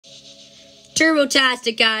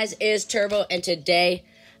Turbo-tastic, guys. It is Turbo, and today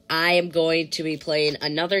I am going to be playing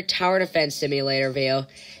another Tower Defense Simulator video,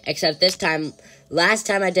 except this time, last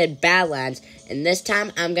time I did Badlands, and this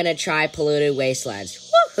time I'm going to try Polluted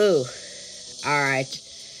Wastelands. Woohoo! Alright,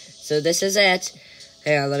 so this is it.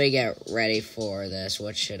 Hang on, let me get ready for this.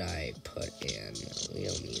 What should I put in? We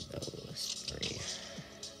don't need those three.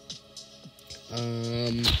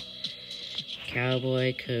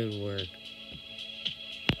 Cowboy could work.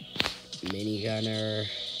 Minigunner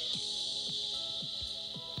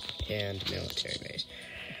and military base.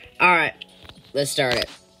 Alright, let's start it.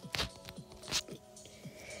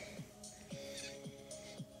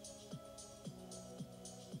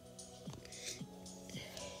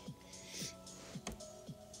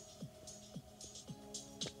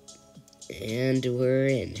 And we're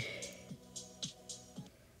in.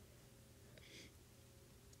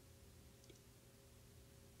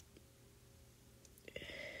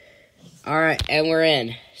 Alright, and we're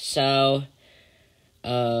in. So,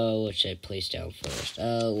 what should I place down first?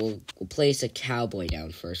 We'll place a cowboy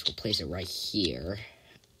down first. We'll place it right here.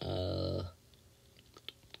 I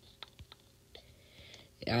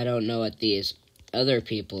don't know what these other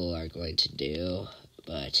people are going to do,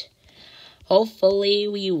 but hopefully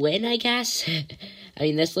we win, I guess. I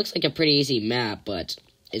mean, this looks like a pretty easy map, but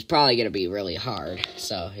it's probably going to be really hard.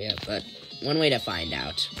 So, yeah, but one way to find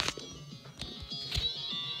out.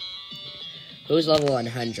 Who's level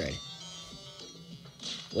 100?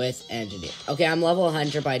 With engineer. Okay, I'm level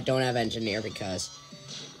 100, but I don't have engineer because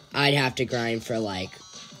I'd have to grind for like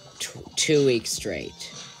 2 weeks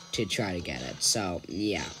straight to try to get it. So,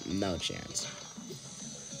 yeah, no chance.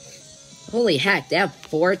 Holy heck, they have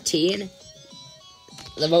 14?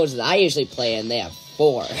 The modes that I usually play in, they have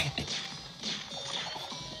 4.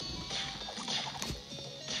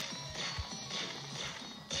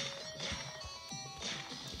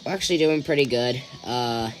 We're actually doing pretty good.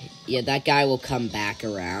 Yeah, that guy will come back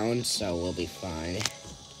around, so we'll be fine.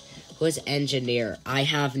 Who's engineer? I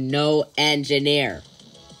have no engineer.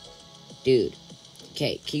 Dude.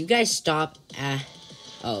 Okay, can you guys stop?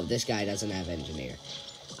 Oh, this guy doesn't have engineer.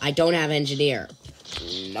 I don't have engineer.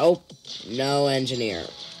 Nope. No engineer.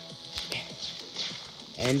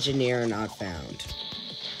 Engineer not found.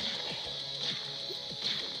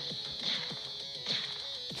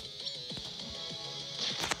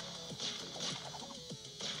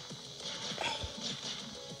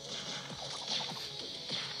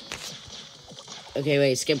 Okay,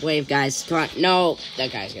 wait, skip wave, guys. Come on. No!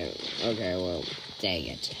 That guy's gonna... Okay, well, dang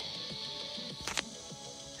it.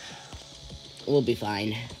 We'll be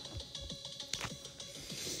fine.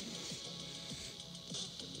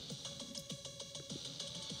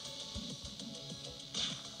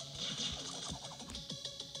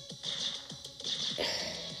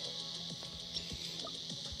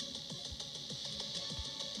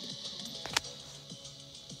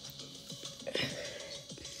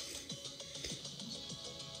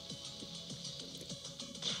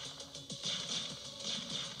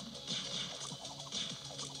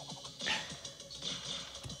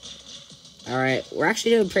 Alright, we're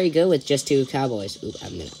actually doing pretty good with just 2 cowboys. Oop,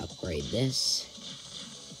 I'm gonna upgrade this.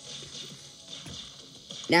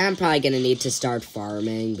 Now I'm probably gonna need to start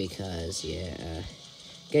farming because, yeah,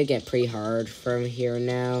 gonna get pretty hard from here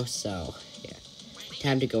now, so, yeah.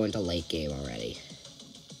 Time to go into late game already.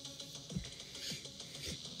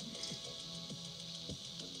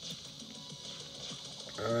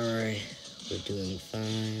 Alright, we're doing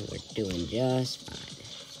fine. We're doing just fine.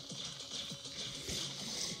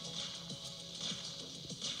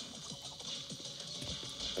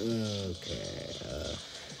 Okay,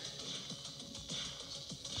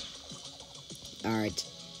 alright.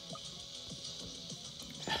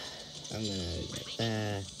 I'm gonna get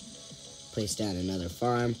that. Place down another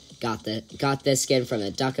farm. Got this skin from the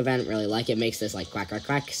duck event. Really like it. Makes this like quack quack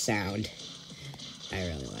quack sound. I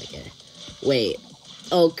really like it. Wait.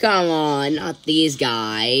 Oh, come on. Not these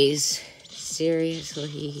guys.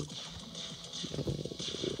 Seriously?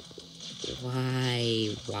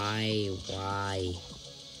 Why?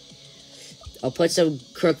 I'll put some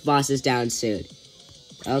crook bosses down soon.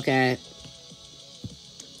 Okay.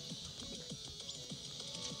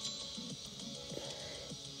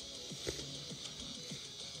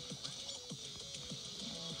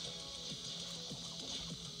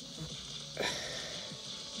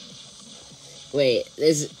 Wait,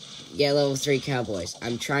 yeah, level 3 cowboys.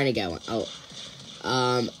 I'm trying to get one. Oh.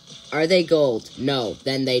 Are they gold? No,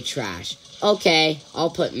 then they trash. Okay,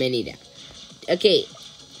 I'll put mini down. Okay.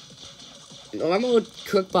 Normal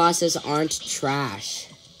cook bosses aren't trash.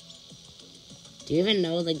 Do you even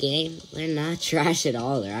know the game? They're not trash at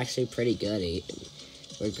all. They're actually pretty good.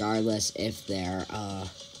 regardless if they're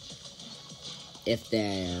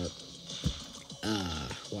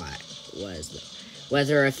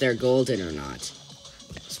whether if they're golden or not.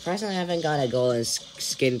 Surprisingly, I haven't got a golden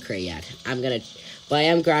skin crate yet. But I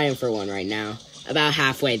am grinding for one right now. About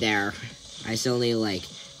halfway there. I still need like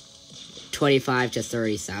 25 to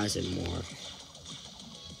 30,000 more.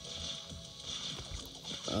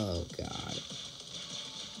 Oh God.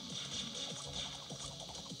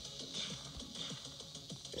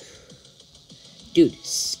 Dude,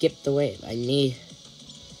 skip the wave. I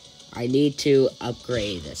need to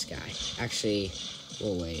upgrade this guy. Actually,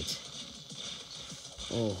 we'll wait.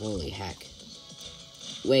 Oh, holy heck.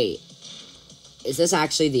 Wait. Is this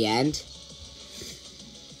actually the end?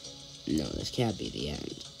 No, this can't be the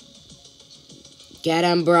end. Get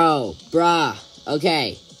him, bro. Bruh.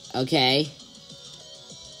 Okay. Okay.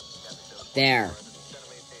 There.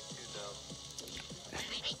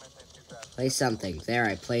 Place something. There,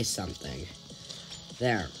 I placed something.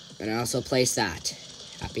 There. And I also placed that.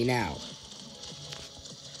 Happy now.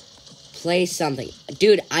 Place something.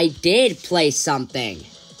 Dude, I did place something.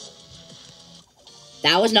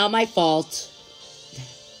 That was not my fault.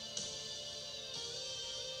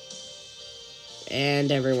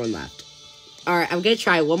 And everyone left. Alright, I'm gonna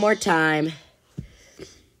try one more time.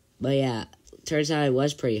 But yeah, turns out it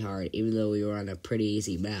was pretty hard, even though we were on a pretty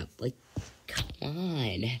easy map. Like, come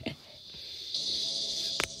on.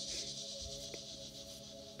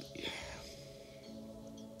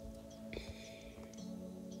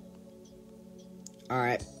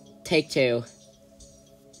 Alright, take two.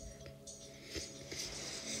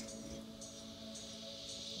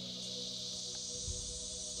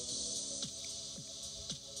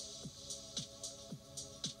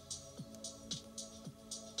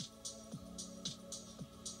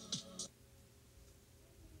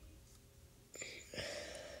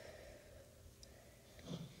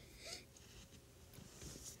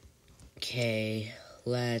 Okay,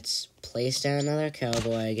 let's place down another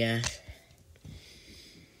cowboy again.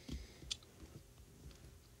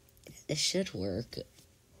 It should work.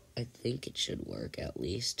 I think it should work at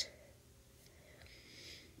least.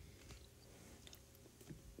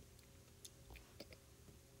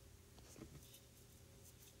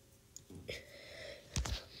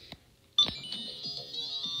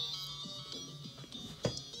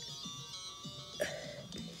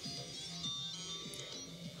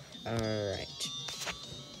 Alright.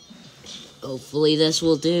 Hopefully this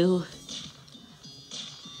will do.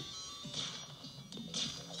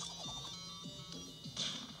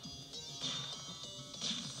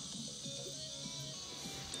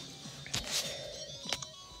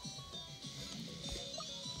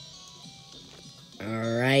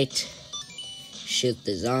 Alright. Shoot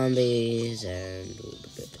the zombies and...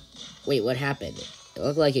 Wait, what happened? It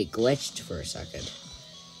looked like it glitched for a second.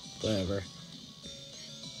 Whatever.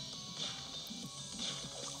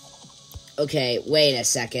 Okay, wait a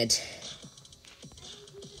second.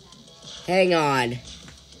 Hang on.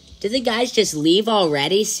 Did the guys just leave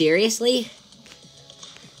already? Seriously?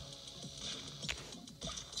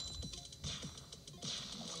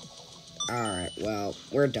 Alright, well,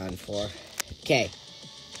 we're done for. Okay.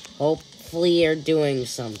 Hopefully you're doing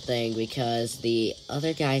something, because the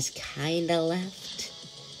other guys kinda left.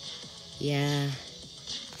 Yeah.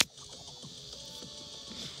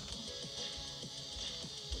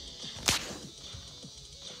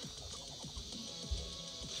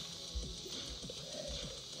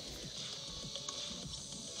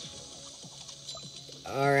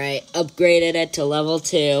 Alright, upgraded it to level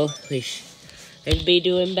 2. We should be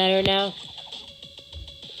doing better now.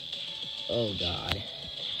 Oh God.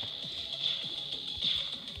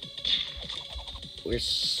 We're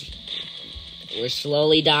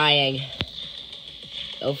slowly dying.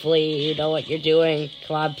 Hopefully you know what you're doing.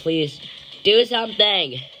 Come on, please. Do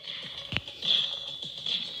something!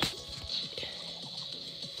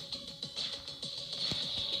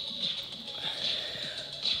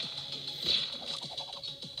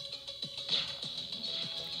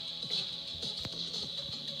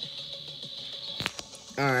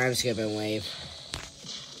 Alright, I'm skipping wave.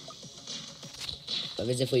 What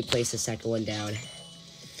happens if we place the second one down?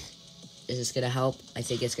 Is this gonna help? I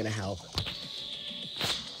think it's gonna help.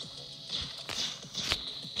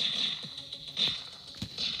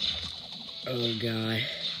 Oh God.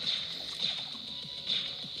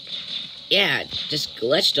 Yeah, it just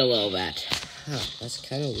glitched a little bit. Huh, that's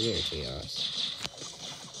kind of weird to be honest.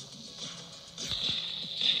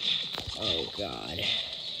 Oh God.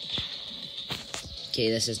 Okay,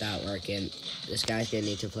 this is not working. This guy's gonna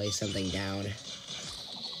need to place something down.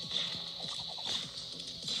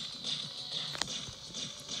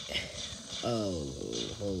 Oh,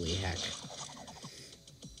 holy heck.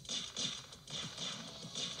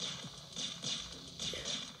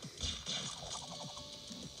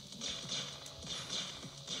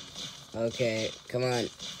 Okay, come on.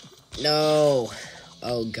 No.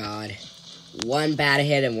 Oh, God. One bad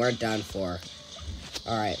hit and we're done for.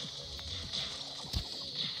 Alright.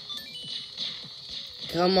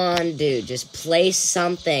 Come on, dude. Just play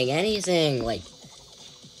something. Anything. Like,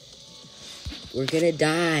 we're gonna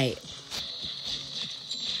die.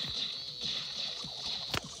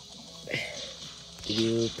 Did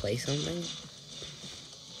you play something?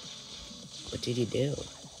 What did you do?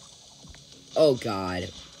 Oh, God.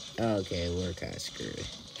 Okay, we're kind of screwed.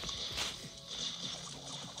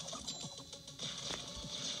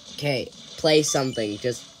 Okay, play something.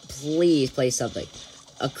 Just please play something.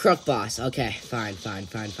 A crook boss. Okay, fine.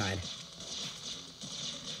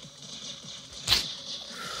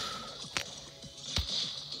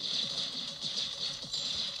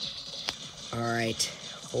 Alright.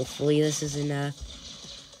 Hopefully this is enough.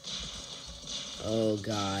 Oh,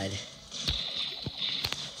 God.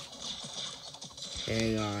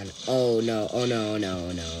 Hang on. Oh, no.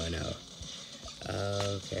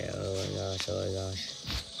 Okay, oh my gosh.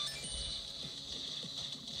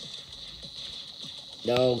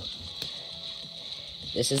 No.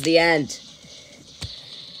 This is the end.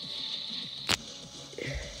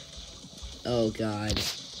 Oh, God.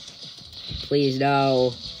 Please,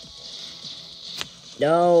 no.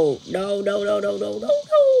 No.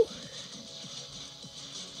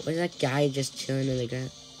 Was that guy just chilling in the ground?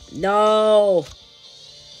 No!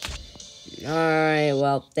 Alright,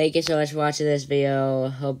 well, thank you so much for watching this video.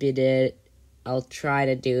 Hope you did. I'll try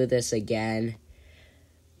to do this again.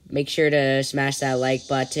 Make sure to smash that like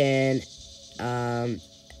button. And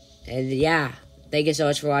yeah, thank you so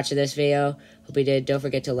much for watching this video. Hope you did. Don't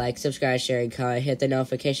forget to like, subscribe, share, and comment. Hit the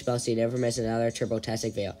notification bell so you never miss another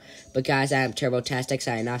Turbo-tastic video. But guys, I am Turbo-tastic,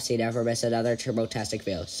 signing off so you never miss another Turbo-tastic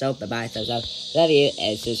video. So, bye-bye, thumbs up, love you,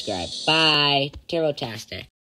 and subscribe. Bye, Turbo-tastic.